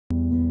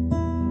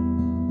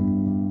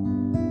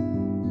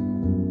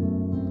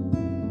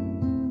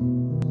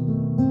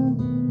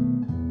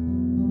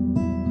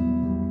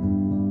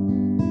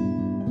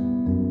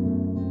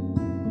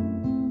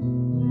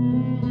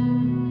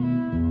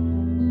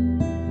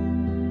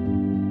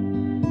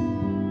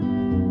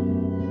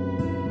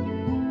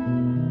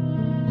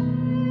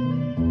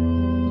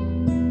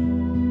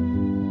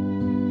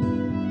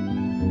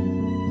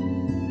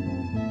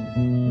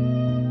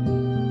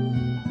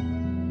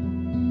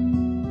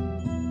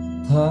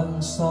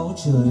Tháng 6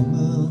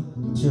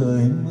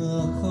 trời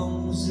mưa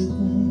không dứt.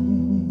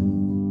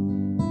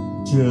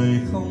 Trời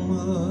không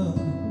mưa,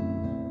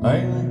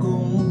 anh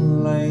cũng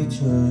lạy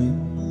trời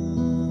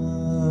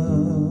mưa.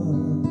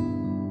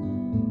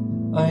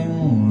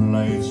 Anh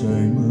lạy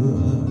trời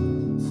mưa,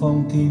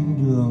 phong kín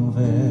đường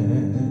về.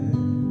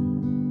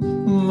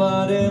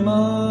 Và đêm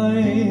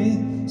ơi,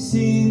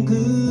 xin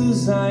cứ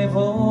dài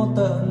vô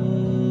tận.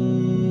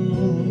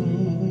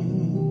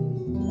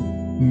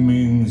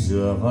 Mình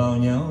dựa vào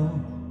nhau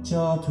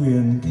cho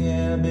thuyền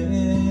kia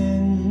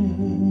bên,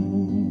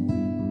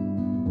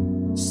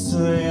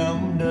 sưởi ấm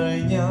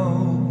đời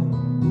nhau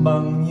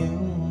bằng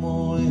những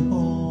môi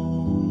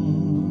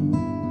hôn.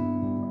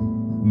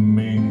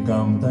 Mình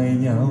cầm tay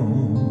nhau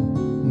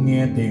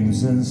nghe tình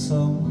dân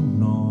sống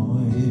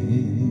nổi.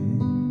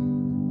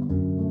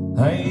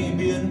 Hãy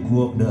biến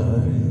cuộc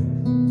đời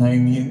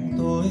thành những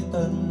tối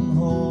tân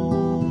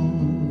hôn.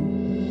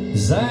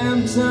 Da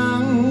em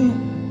trắng,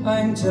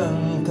 anh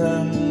chẳng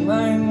cần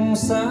ánh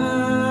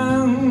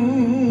sáng.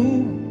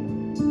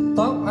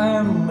 Tóc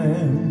em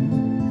mềm,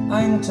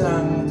 anh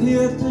chẳng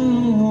thiết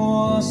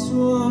mùa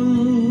xuân.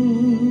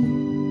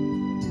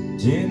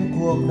 Trên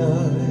cuộc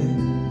đời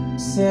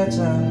sẽ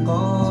chẳng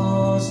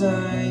có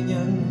giai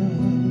nhân,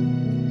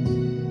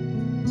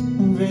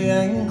 vì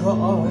anh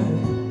gọi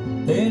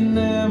tên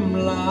em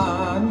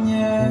là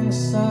nhan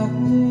sắc.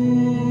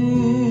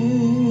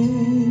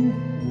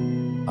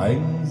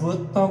 Anh vuốt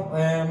tóc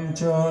em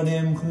cho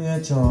đêm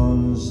khuya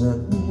tròn giật.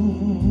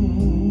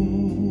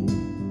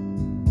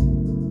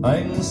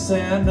 Anh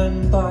sẽ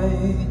nâng tay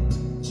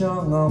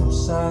cho ngọc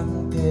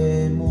sáng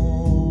kề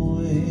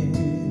môi.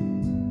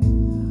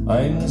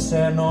 Anh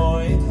sẽ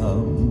nói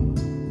thầm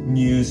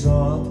như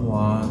gió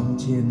thoảng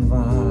trên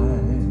vai.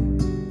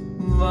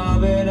 Và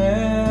bên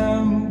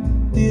em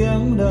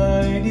tiếng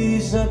đời đi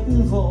rất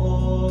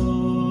vội.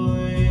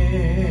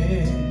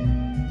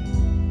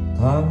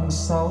 Tháng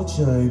 6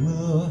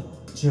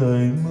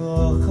 trời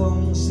mưa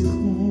không dứt.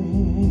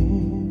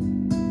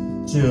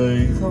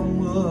 Trời không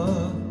mưa,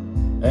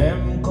 em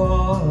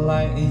có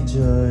lạy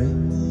trời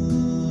mưa.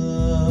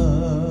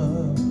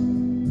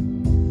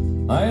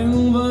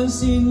 Anh vẫn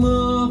xin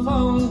mưa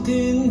phong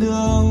kín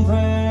đường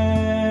về.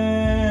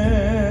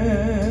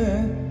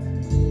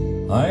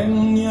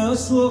 Anh nhớ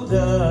suốt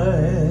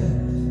đời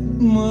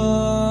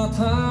mưa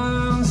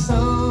tháng 6.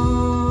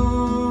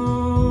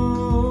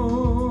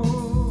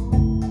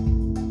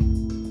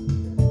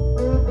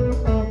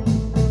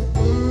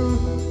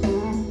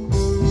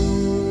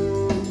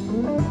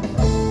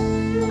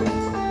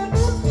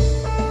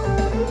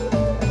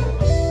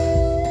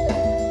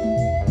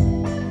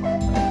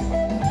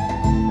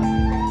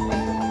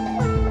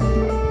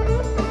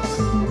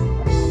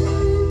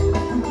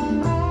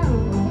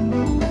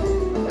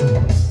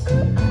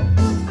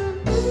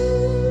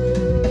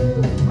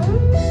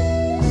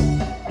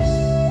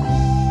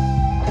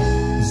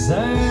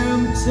 Da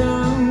em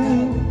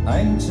trắng,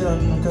 anh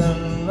chẳng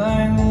cần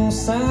ánh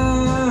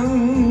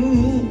sáng.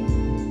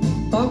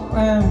 Tóc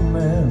em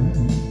mềm,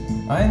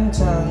 anh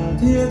chẳng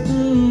thiết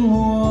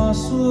mùa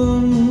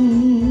xuân.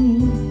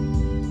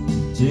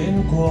 Trên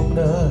cuộc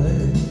đời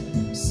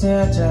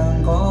sẽ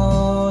chẳng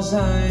có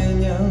giai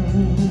nhân,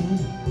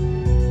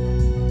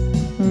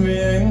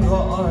 vì anh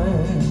gọi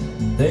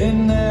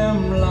tên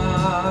em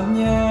là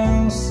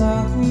nhan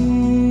sắc.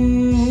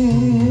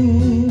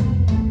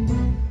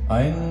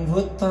 Anh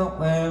vuốt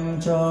tóc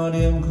em cho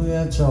đêm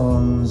khuya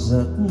tròn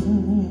giật.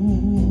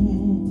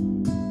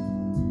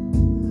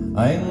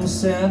 Anh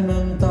sẽ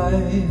nâng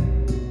tay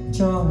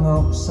cho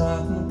ngọc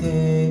sáng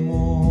kề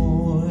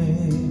môi.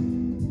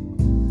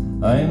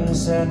 Anh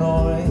sẽ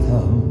nói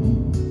thầm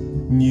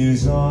như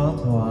gió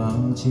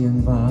thoảng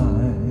trên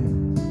vai.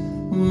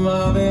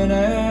 Và bên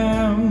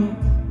em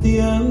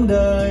tiếng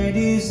đời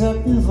đi rất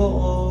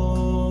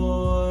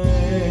vội.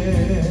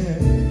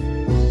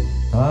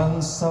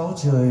 Tháng 6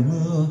 trời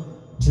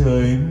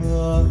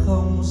mưa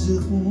không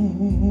dứt.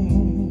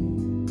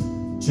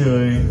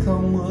 Trời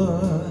không mưa,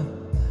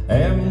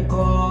 em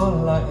có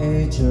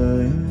lạy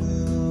trời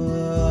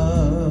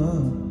mưa.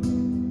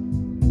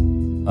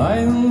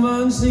 Anh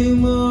vẫn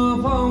xin mưa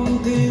phong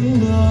kín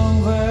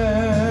đường về.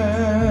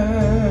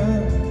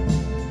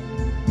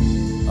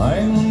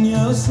 Anh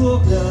nhớ suốt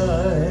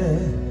đời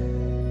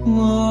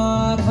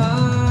mưa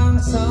tháng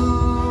 6.